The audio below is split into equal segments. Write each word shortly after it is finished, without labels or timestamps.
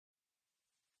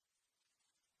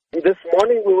This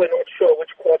morning we were not sure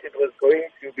which court it was going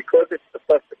to because it's the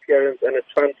first appearance and a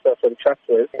transfer from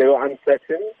Chatsworth. They were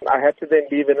uncertain. I had to then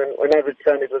leave, and when I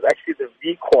returned, it was actually the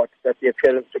V court that the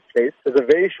appearance took place. It was a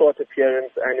very short appearance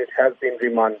and it has been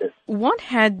remanded. What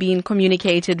had been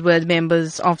communicated with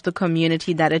members of the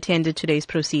community that attended today's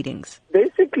proceedings?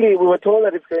 Basically, we were told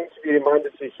that it's going to be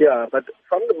remanded to here, but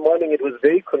from the morning it was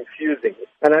very confusing.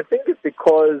 And I think it's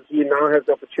because he now has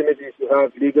the opportunity to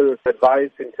have legal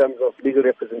advice in terms of legal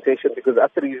representation, because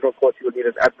at the regional court he will need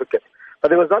an advocate. But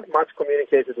there was not much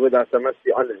communicated with us, I must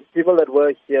be honest. People that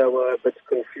were here were a bit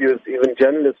confused. Even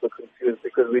journalists were confused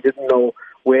because we didn't know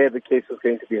where the case was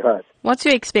going to be heard. What's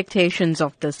your expectations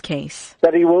of this case?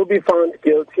 That he will be found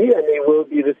guilty and he will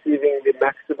be receiving the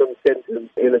maximum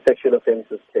sentence in a sexual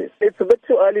offences case. It's a bit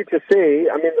too early to say.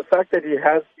 I mean, the fact that he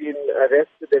has been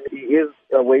arrested and he is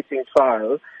awaiting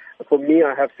trial, for me,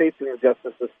 I have faith in the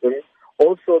justice system.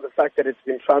 Also, the fact that it's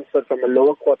been transferred from a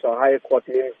lower court to a higher court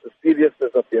means the seriousness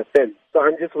of the offence. So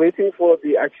I'm just waiting for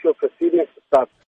the actual proceedings to start.